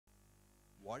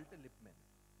Walter Lippmann,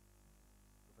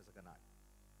 Professor Karnad.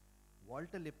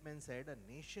 Walter Lippmann said a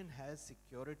nation has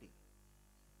security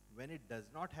when it does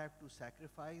not have to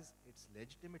sacrifice its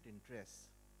legitimate interests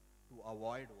to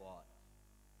avoid war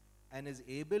and is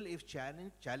able, if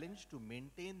challenged, to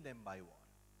maintain them by war.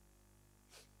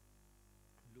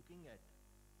 Looking at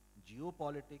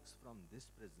geopolitics from this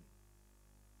prism,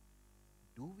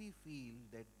 do we feel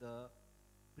that the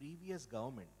previous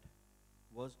government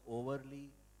was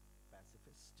overly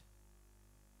pacifist?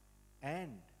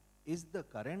 And is the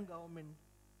current government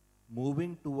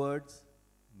moving towards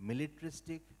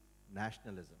militaristic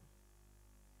nationalism?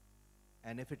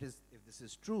 And if this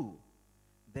is true,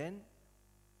 then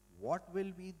what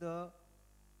will be the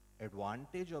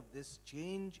advantage of this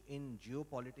change in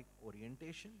geopolitical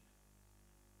orientation,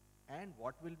 and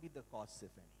what will be the costs,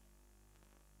 if any?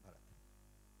 Bharat.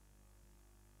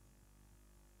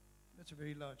 That's a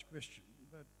very large question,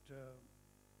 but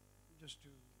just to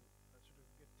sort of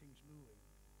get things moving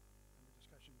and the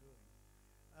discussion going.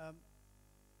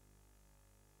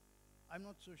 I'm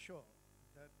not so sure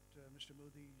that Mr.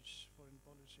 Modi's foreign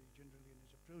policy generally and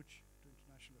his approach to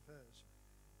international affairs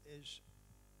is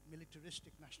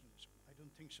militaristic nationalism. I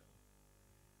don't think so.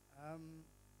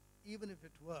 Even if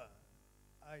it were,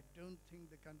 I don't think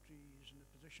the country is in a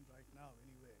position right now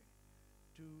anyway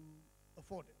to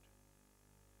afford it.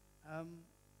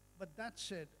 But that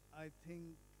said, I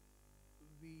think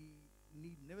we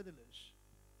need nevertheless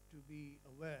to be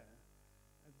aware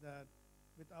that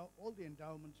with all the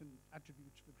endowments and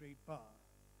attributes for great power,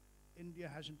 India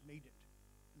hasn't made it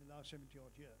in the last 70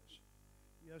 odd years.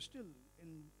 We are still,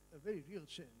 in a very real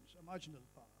sense, a marginal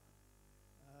power,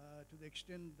 to the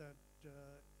extent that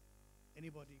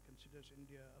anybody considers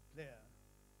India a player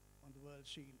on the world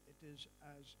scene. It is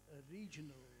as a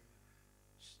regional,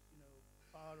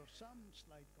 power of some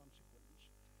slight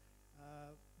consequence,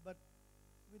 but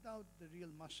without the real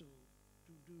muscle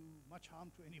to do much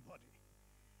harm to anybody.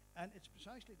 And it's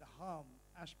precisely the harm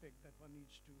aspect that one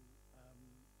needs to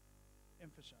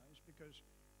emphasize, because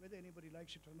whether anybody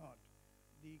likes it or not,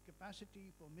 the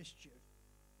capacity for mischief,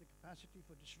 the capacity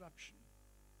for disruption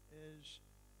is,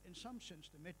 in some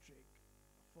sense, the metric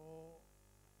for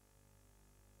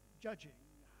judging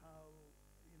how,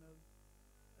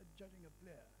 judging a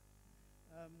player.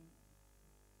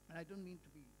 And I don't mean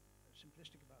to be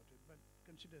simplistic about it, but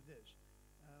consider this.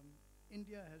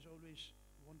 India has always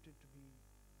wanted to be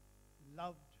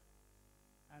loved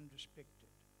and respected.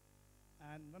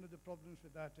 And one of the problems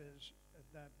with that is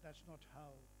that that's not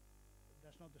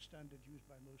the standard used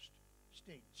by most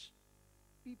states.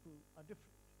 People are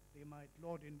different. They might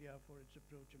laud India for its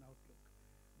approach and outlook.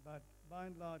 But by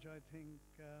and large, I think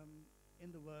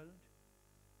in the world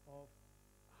of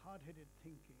hard-headed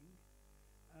thinking,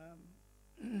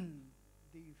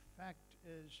 the fact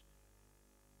is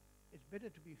it's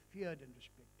better to be feared and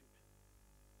respected.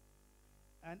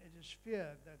 And it is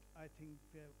fear that I think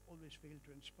we have always failed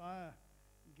to inspire,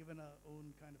 given our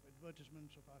own kind of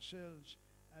advertisements of ourselves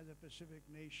as a Pacific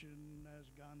nation,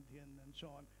 as Gandhian, and so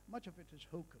on. Much of it is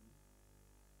hokum.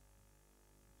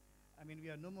 I mean, we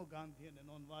are no more Gandhian and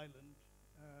non-violent,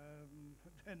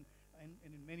 and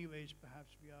in many ways,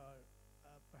 perhaps we are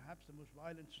perhaps the most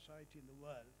violent society in the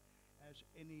world, as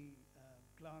any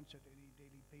glance at any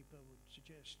daily paper would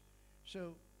suggest.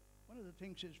 So one of the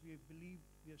things is we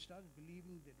have started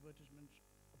believing the advertisements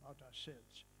about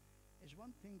ourselves. It's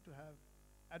one thing to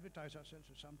advertise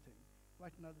ourselves as something,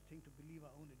 quite another thing to believe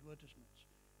our own advertisements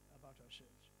about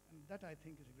ourselves. And that, I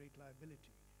think, is a great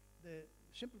liability. The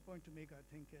simple point to make, I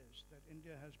think, is that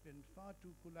India has been far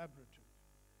too collaborative.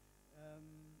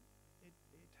 It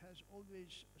has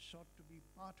always sought to be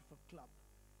part of a club.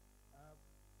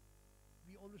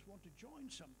 We always want to join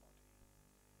somebody.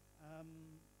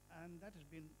 And that has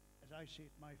been, as I say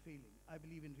it, my failing. I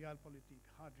believe in realpolitik,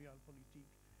 hard realpolitik,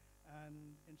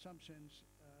 and in some sense,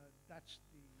 that's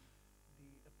the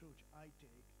approach I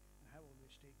take and have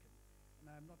always taken. And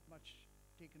I'm not much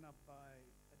taken up by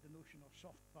the notion of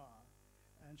soft power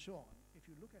and so on. If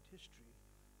you look at history,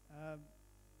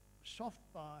 soft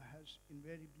power has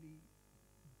invariably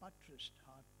buttressed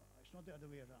hard power. It's not the other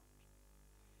way around.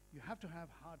 You have to have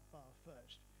hard power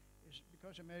first. It's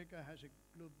because America has a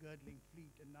globe-girdling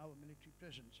fleet and now a military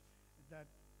presence that,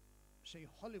 say,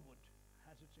 Hollywood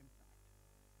has its impact.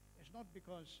 It's not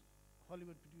because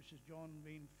Hollywood produces John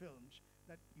Wayne films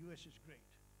that US is great.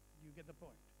 You get the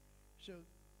point. So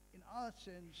in our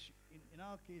sense, in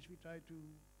our case, we try to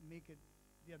make it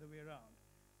the other way around,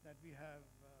 that we have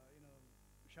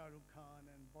Shah Rukh Khan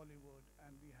and Bollywood,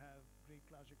 and we have great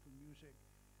classical music,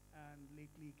 and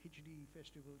lately Khichdi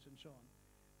festivals and so on.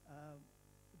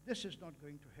 This is not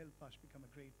going to help us become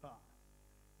a great power.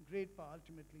 Great power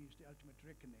ultimately is the ultimate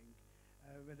reckoning,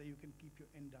 whether you can keep your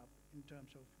end up in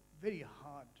terms of very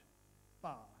hard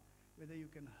power, whether you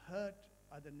can hurt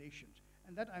other nations.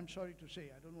 And that, I'm sorry to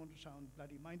say, I don't want to sound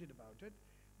bloody-minded about it,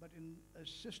 but in a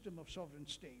system of sovereign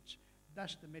states,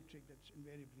 that's the metric that's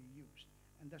invariably used.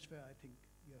 And that's where I think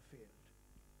we have failed.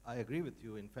 I agree with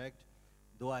you. In fact,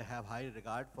 though I have high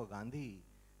regard for Gandhi,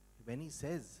 when he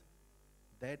says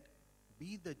that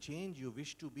be the change you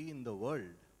wish to be in the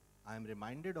world, I am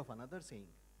reminded of another saying,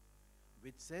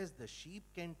 which says the sheep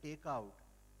can take out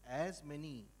as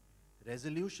many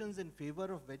resolutions in favor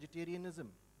of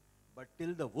vegetarianism, but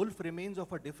till the wolf remains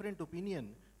of a different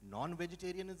opinion,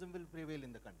 non-vegetarianism will prevail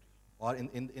in the country or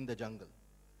in the jungle.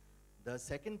 The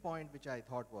second point which I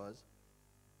thought was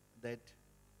that,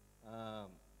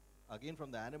 again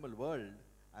from the animal world,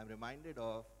 I'm reminded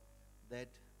of that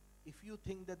if you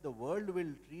think that the world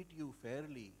will treat you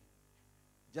fairly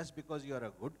just because you are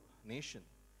a good nation,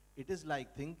 it is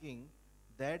like thinking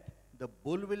that the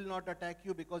bull will not attack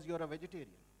you because you are a vegetarian.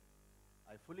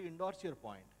 I fully endorse your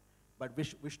point, but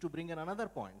wish to bring in another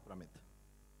point, Pramit,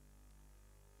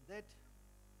 that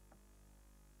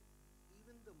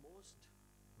even the most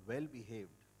well-behaved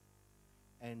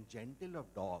and gentle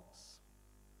of dogs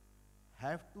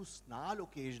have to snarl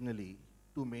occasionally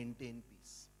to maintain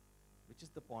peace, which is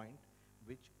the point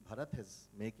which Bharat is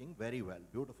making very well,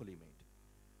 beautifully made.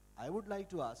 I would like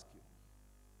to ask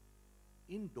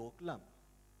you, in Doklam,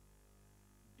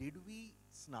 did we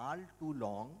snarl too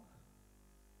long,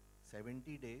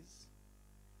 70 days?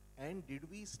 And did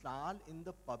we snarl in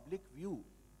the public view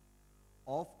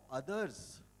of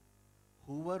others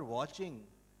who were watching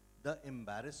the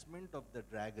embarrassment of the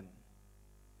dragon?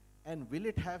 And will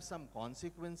it have some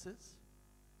consequences?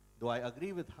 Though I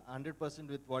agree with 100%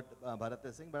 with what Bharat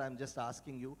is saying, but I'm just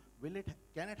asking you,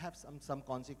 can it have some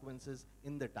consequences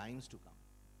in the times to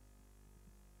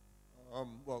come?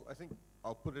 Well, I think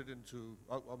I'll put it into,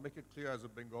 I'll make it clear as a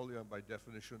Bengali, I'm by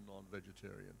definition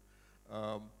non-vegetarian.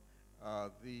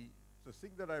 The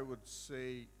thing that I would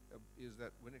say is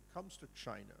that when it comes to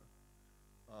China,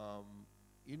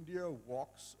 India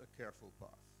walks a careful path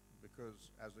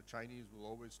because, as the Chinese will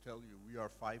always tell you, we are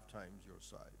 5 times your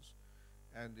size.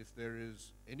 And if there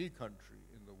is any country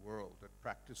in the world that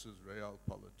practices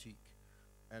realpolitik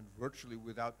and virtually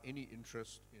without any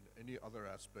interest in any other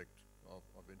aspect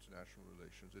of international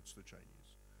relations, it's the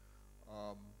Chinese.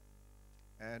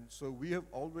 And so we have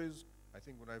always, I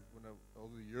think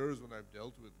over the years when I've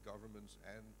dealt with governments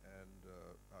and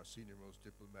our senior-most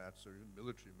diplomats or even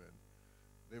military men,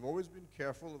 they've always been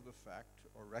careful of the fact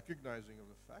or recognizing of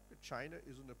the fact that China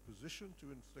is in a position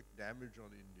to inflict damage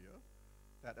on India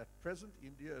that at present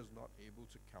India is not able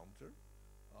to counter,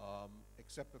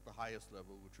 except at the highest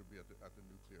level, which would be at the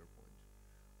nuclear point.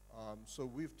 So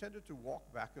we've tended to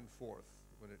walk back and forth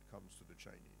when it comes to the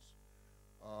Chinese,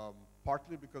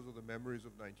 partly because of the memories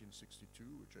of 1962,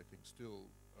 which I think still,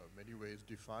 many ways,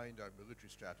 defined our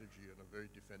military strategy in a very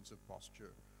defensive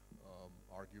posture,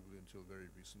 arguably until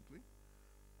very recently.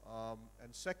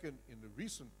 And second, in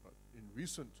recent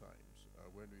times,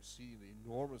 when we see the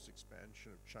enormous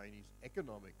expansion of Chinese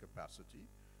economic capacity,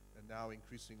 and now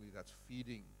increasingly that's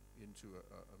feeding into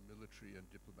a military and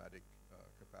diplomatic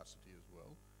capacity as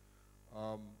well,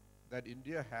 that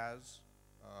India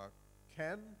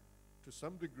can, to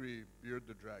some degree, beard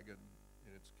the dragon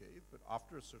in its cave, but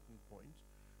after a certain point,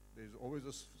 there's always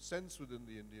a sense within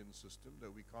the Indian system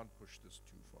that we can't push this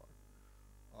too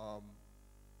far.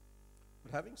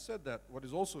 But having said that, what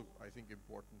is also, I think,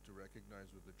 important to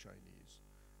recognize with the Chinese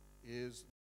is